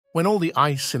When all the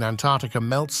ice in Antarctica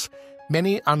melts,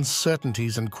 many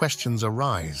uncertainties and questions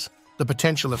arise. The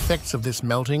potential effects of this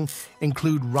melting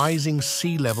include rising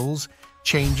sea levels,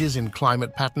 changes in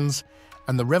climate patterns,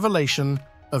 and the revelation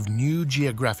of new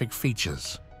geographic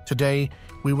features. Today,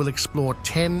 we will explore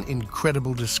 10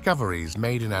 incredible discoveries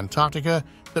made in Antarctica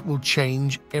that will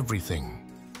change everything.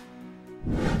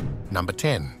 Number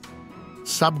 10.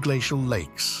 Subglacial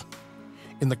lakes.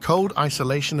 In the cold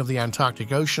isolation of the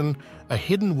Antarctic Ocean, a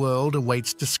hidden world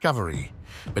awaits discovery.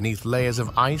 Beneath layers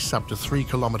of ice up to 3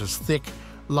 kilometers thick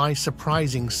lie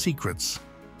surprising secrets.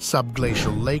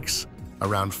 Subglacial lakes,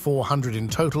 around 400 in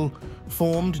total,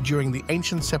 formed during the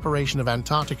ancient separation of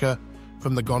Antarctica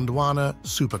from the Gondwana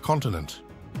supercontinent.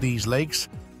 These lakes,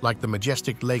 like the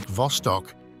majestic Lake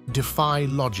Vostok, defy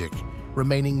logic,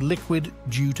 remaining liquid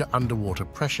due to underwater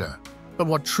pressure. But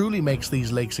what truly makes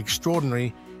these lakes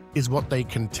extraordinary is what they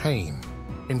contain.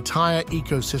 Entire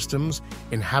ecosystems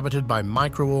inhabited by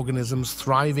microorganisms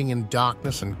thriving in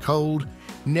darkness and cold,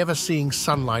 never seeing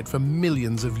sunlight for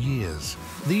millions of years.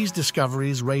 These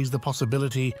discoveries raise the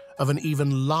possibility of an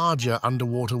even larger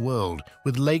underwater world,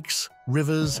 with lakes,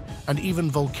 rivers, and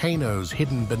even volcanoes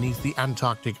hidden beneath the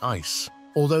Antarctic ice.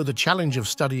 Although the challenge of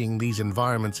studying these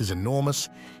environments is enormous,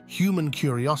 human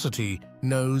curiosity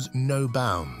knows no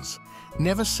bounds.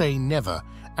 Never say never.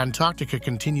 Antarctica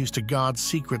continues to guard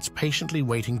secrets patiently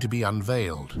waiting to be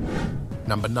unveiled.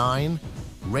 Number 9.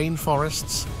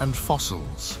 Rainforests and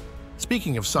fossils.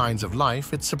 Speaking of signs of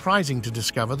life, it's surprising to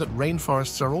discover that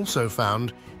rainforests are also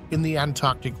found in the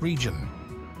Antarctic region.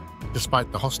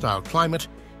 Despite the hostile climate,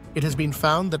 it has been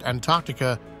found that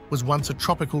Antarctica was once a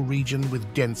tropical region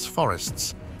with dense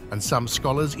forests, and some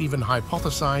scholars even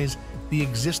hypothesize the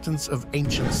existence of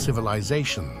ancient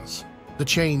civilizations. The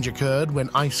change occurred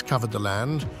when ice covered the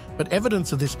land, but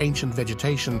evidence of this ancient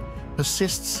vegetation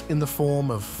persists in the form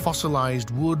of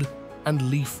fossilized wood and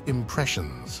leaf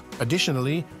impressions.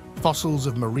 Additionally, fossils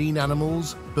of marine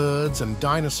animals, birds, and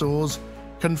dinosaurs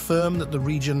confirm that the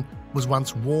region was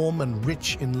once warm and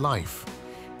rich in life.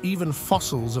 Even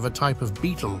fossils of a type of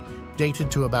beetle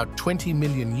dated to about 20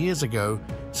 million years ago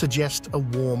suggest a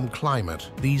warm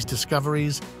climate. These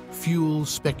discoveries fuel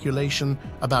speculation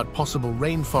about possible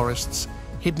rainforests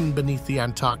hidden beneath the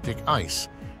Antarctic ice,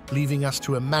 leaving us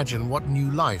to imagine what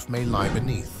new life may lie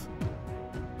beneath.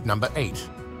 Number 8.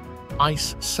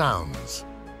 Ice sounds.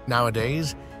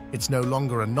 Nowadays, it's no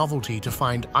longer a novelty to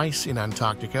find ice in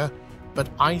Antarctica, but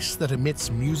ice that emits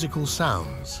musical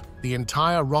sounds. The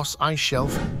entire Ross Ice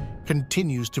Shelf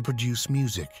continues to produce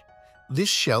music. This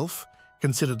shelf,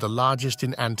 considered the largest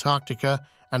in Antarctica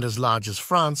and as large as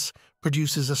France,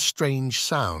 produces a strange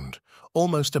sound,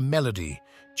 almost a melody,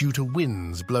 due to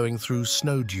winds blowing through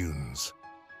snow dunes.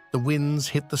 The winds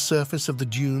hit the surface of the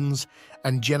dunes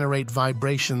and generate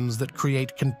vibrations that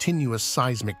create continuous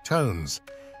seismic tones,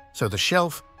 so the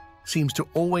shelf seems to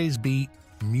always be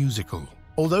musical.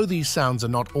 Although these sounds are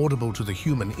not audible to the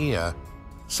human ear,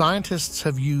 scientists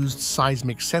have used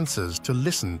seismic sensors to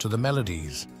listen to the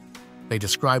melodies. They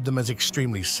describe them as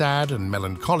extremely sad and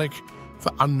melancholic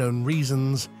for unknown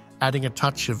reasons, adding a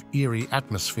touch of eerie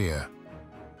atmosphere.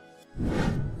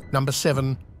 Number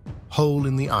 7. Hole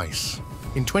in the ice.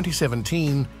 In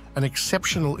 2017, an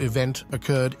exceptional event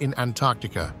occurred in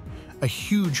Antarctica. A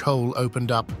huge hole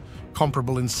opened up,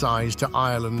 comparable in size to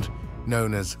Ireland,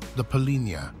 known as the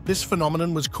Polynya. This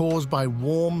phenomenon was caused by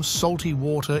warm, salty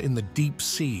water in the deep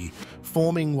sea,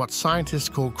 forming what scientists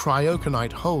call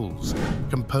cryoconite holes,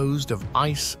 composed of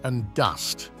ice and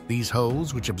dust. These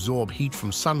holes, which absorb heat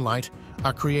from sunlight,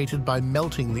 are created by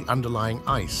melting the underlying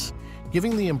ice,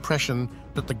 giving the impression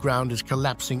that the ground is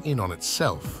collapsing in on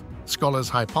itself. Scholars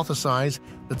hypothesize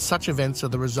that such events are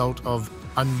the result of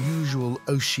unusual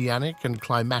oceanic and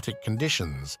climatic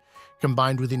conditions,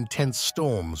 combined with intense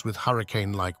storms with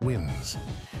hurricane-like winds.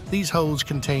 These holes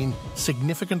contain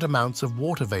significant amounts of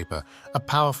water vapor, a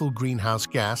powerful greenhouse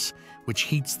gas which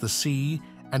heats the sea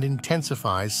and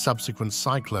intensifies subsequent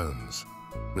cyclones.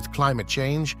 With climate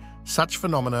change, such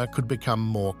phenomena could become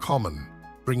more common,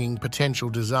 bringing potential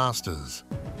disasters.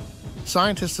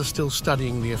 Scientists are still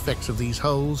studying the effects of these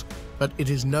holes, but it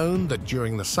is known that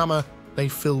during the summer they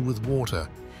fill with water,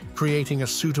 creating a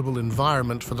suitable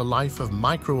environment for the life of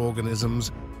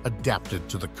microorganisms adapted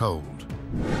to the cold.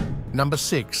 Number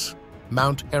 6.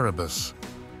 Mount Erebus.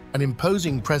 An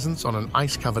imposing presence on an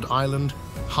ice-covered island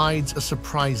hides a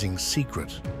surprising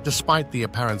secret. Despite the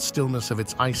apparent stillness of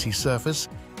its icy surface,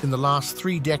 in the last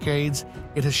 3 decades,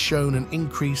 it has shown an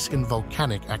increase in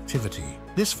volcanic activity.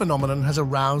 This phenomenon has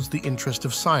aroused the interest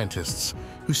of scientists,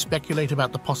 who speculate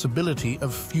about the possibility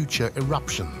of future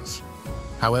eruptions.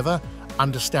 However,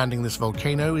 Understanding this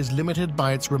volcano is limited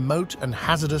by its remote and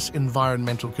hazardous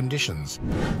environmental conditions,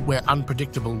 where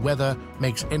unpredictable weather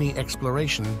makes any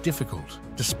exploration difficult.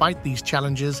 Despite these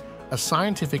challenges, a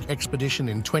scientific expedition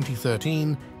in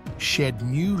 2013 shed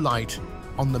new light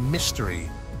on the mystery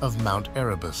of Mount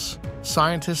Erebus.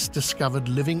 Scientists discovered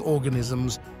living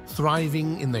organisms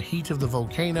thriving in the heat of the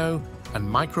volcano and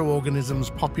microorganisms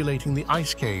populating the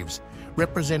ice caves,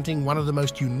 representing one of the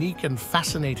most unique and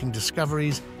fascinating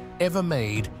discoveries ever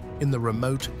made in the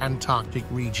remote Antarctic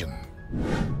region.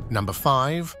 Number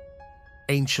 5.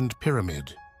 Ancient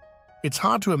Pyramid. It's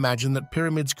hard to imagine that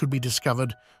pyramids could be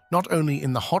discovered not only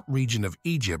in the hot region of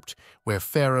Egypt, where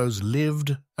pharaohs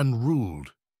lived and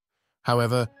ruled.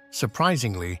 However,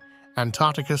 surprisingly,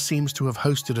 Antarctica seems to have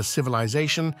hosted a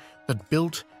civilization that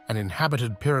built and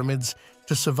inhabited pyramids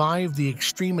to survive the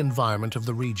extreme environment of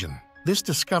the region. This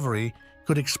discovery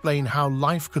could explain how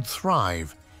life could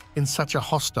thrive in such a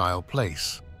hostile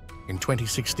place. In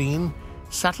 2016,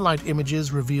 satellite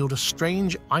images revealed a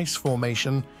strange ice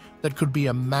formation that could be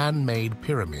a man-made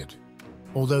pyramid.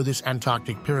 Although this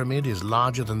Antarctic pyramid is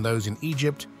larger than those in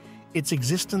Egypt, its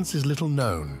existence is little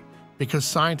known because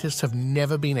scientists have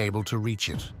never been able to reach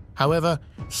it. However,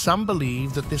 some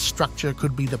believe that this structure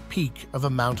could be the peak of a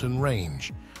mountain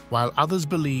range, while others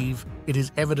believe it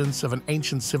is evidence of an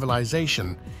ancient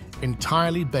civilization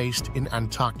entirely based in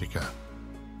Antarctica.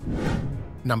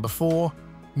 Number 4.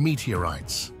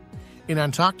 Meteorites. In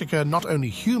Antarctica, not only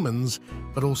humans,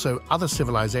 but also other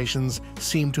civilizations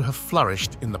seem to have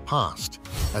flourished in the past,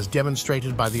 as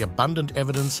demonstrated by the abundant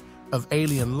evidence of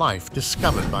alien life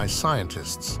discovered by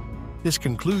scientists. This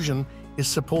conclusion is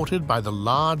supported by the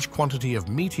large quantity of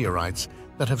meteorites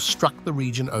that have struck the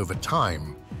region over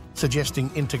time, suggesting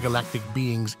intergalactic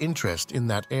beings' interest in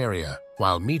that area.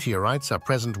 While meteorites are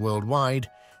present worldwide,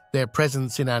 their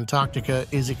presence in Antarctica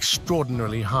is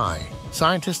extraordinarily high.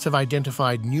 Scientists have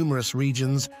identified numerous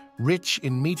regions rich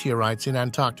in meteorites in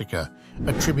Antarctica,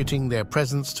 attributing their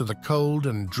presence to the cold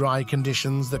and dry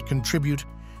conditions that contribute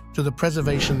to the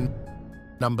preservation.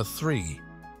 Number 3.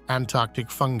 Antarctic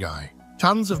fungi.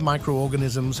 Tons of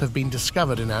microorganisms have been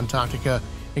discovered in Antarctica,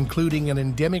 including an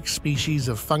endemic species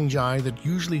of fungi that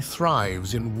usually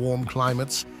thrives in warm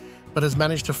climates, but has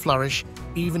managed to flourish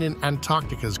even in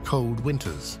Antarctica's cold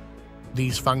winters.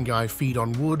 These fungi feed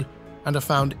on wood and are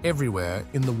found everywhere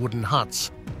in the wooden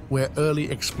huts where early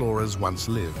explorers once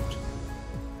lived.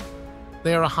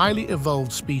 They are a highly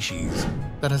evolved species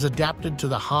that has adapted to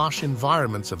the harsh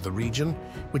environments of the region,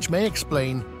 which may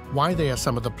explain why they are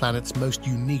some of the planet's most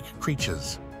unique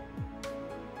creatures.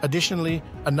 Additionally,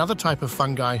 another type of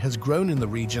fungi has grown in the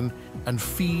region and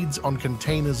feeds on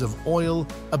containers of oil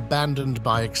abandoned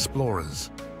by explorers.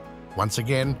 Once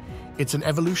again, it's an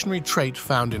evolutionary trait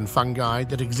found in fungi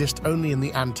that exist only in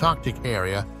the Antarctic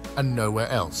area and nowhere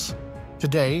else.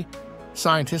 Today,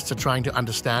 scientists are trying to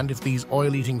understand if these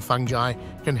oil-eating fungi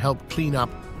can help clean up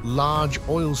large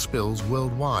oil spills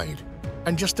worldwide.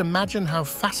 And just imagine how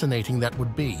fascinating that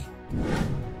would be.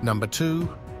 Number 2.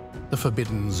 The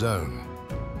Forbidden Zone.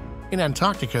 In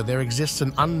Antarctica, there exists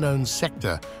an unknown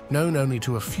sector known only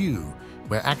to a few,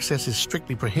 where access is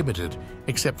strictly prohibited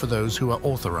except for those who are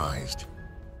authorized.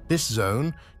 This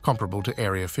zone, comparable to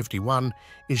Area 51,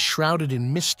 is shrouded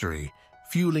in mystery,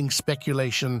 fueling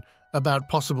speculation about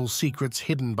possible secrets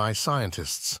hidden by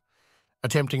scientists.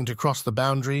 Attempting to cross the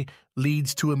boundary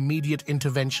leads to immediate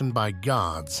intervention by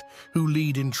guards, who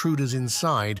lead intruders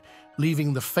inside,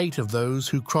 leaving the fate of those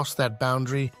who cross that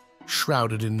boundary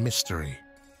shrouded in mystery.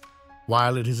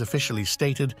 While it is officially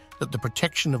stated that the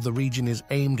protection of the region is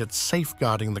aimed at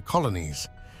safeguarding the colonies,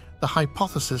 the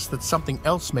hypothesis that something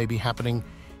else may be happening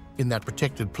in that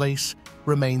protected place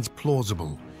remains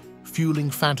plausible, fueling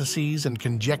fantasies and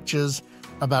conjectures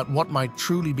about what might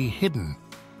truly be hidden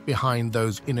behind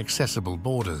those inaccessible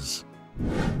borders.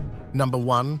 Number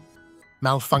 1.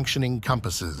 Malfunctioning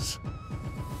compasses.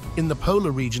 In the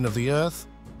polar region of the Earth,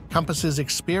 compasses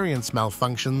experience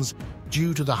malfunctions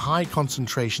due to the high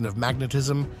concentration of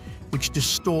magnetism, which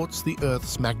distorts the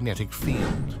Earth's magnetic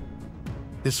field.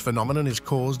 This phenomenon is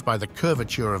caused by the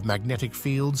curvature of magnetic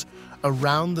fields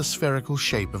around the spherical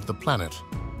shape of the planet,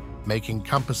 making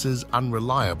compasses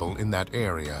unreliable in that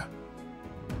area.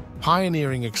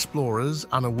 Pioneering explorers,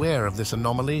 unaware of this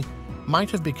anomaly,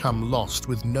 might have become lost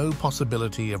with no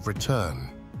possibility of return.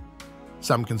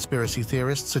 Some conspiracy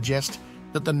theorists suggest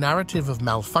that the narrative of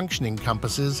malfunctioning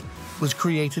compasses was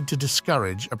created to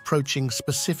discourage approaching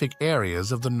specific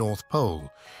areas of the North Pole,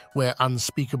 where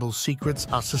unspeakable secrets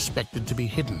are suspected to be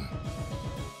hidden.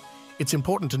 It's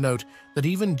important to note that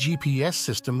even GPS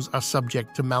systems are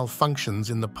subject to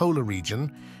malfunctions in the polar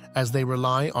region, as they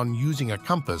rely on using a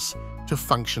compass to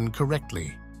function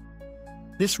correctly.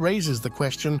 This raises the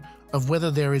question of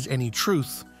whether there is any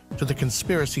truth to the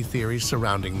conspiracy theories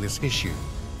surrounding this issue.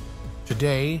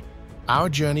 Today, our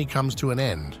journey comes to an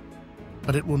end,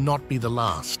 but it will not be the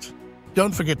last.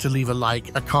 Don't forget to leave a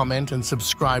like, a comment, and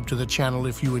subscribe to the channel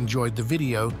if you enjoyed the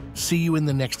video. See you in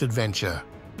the next adventure.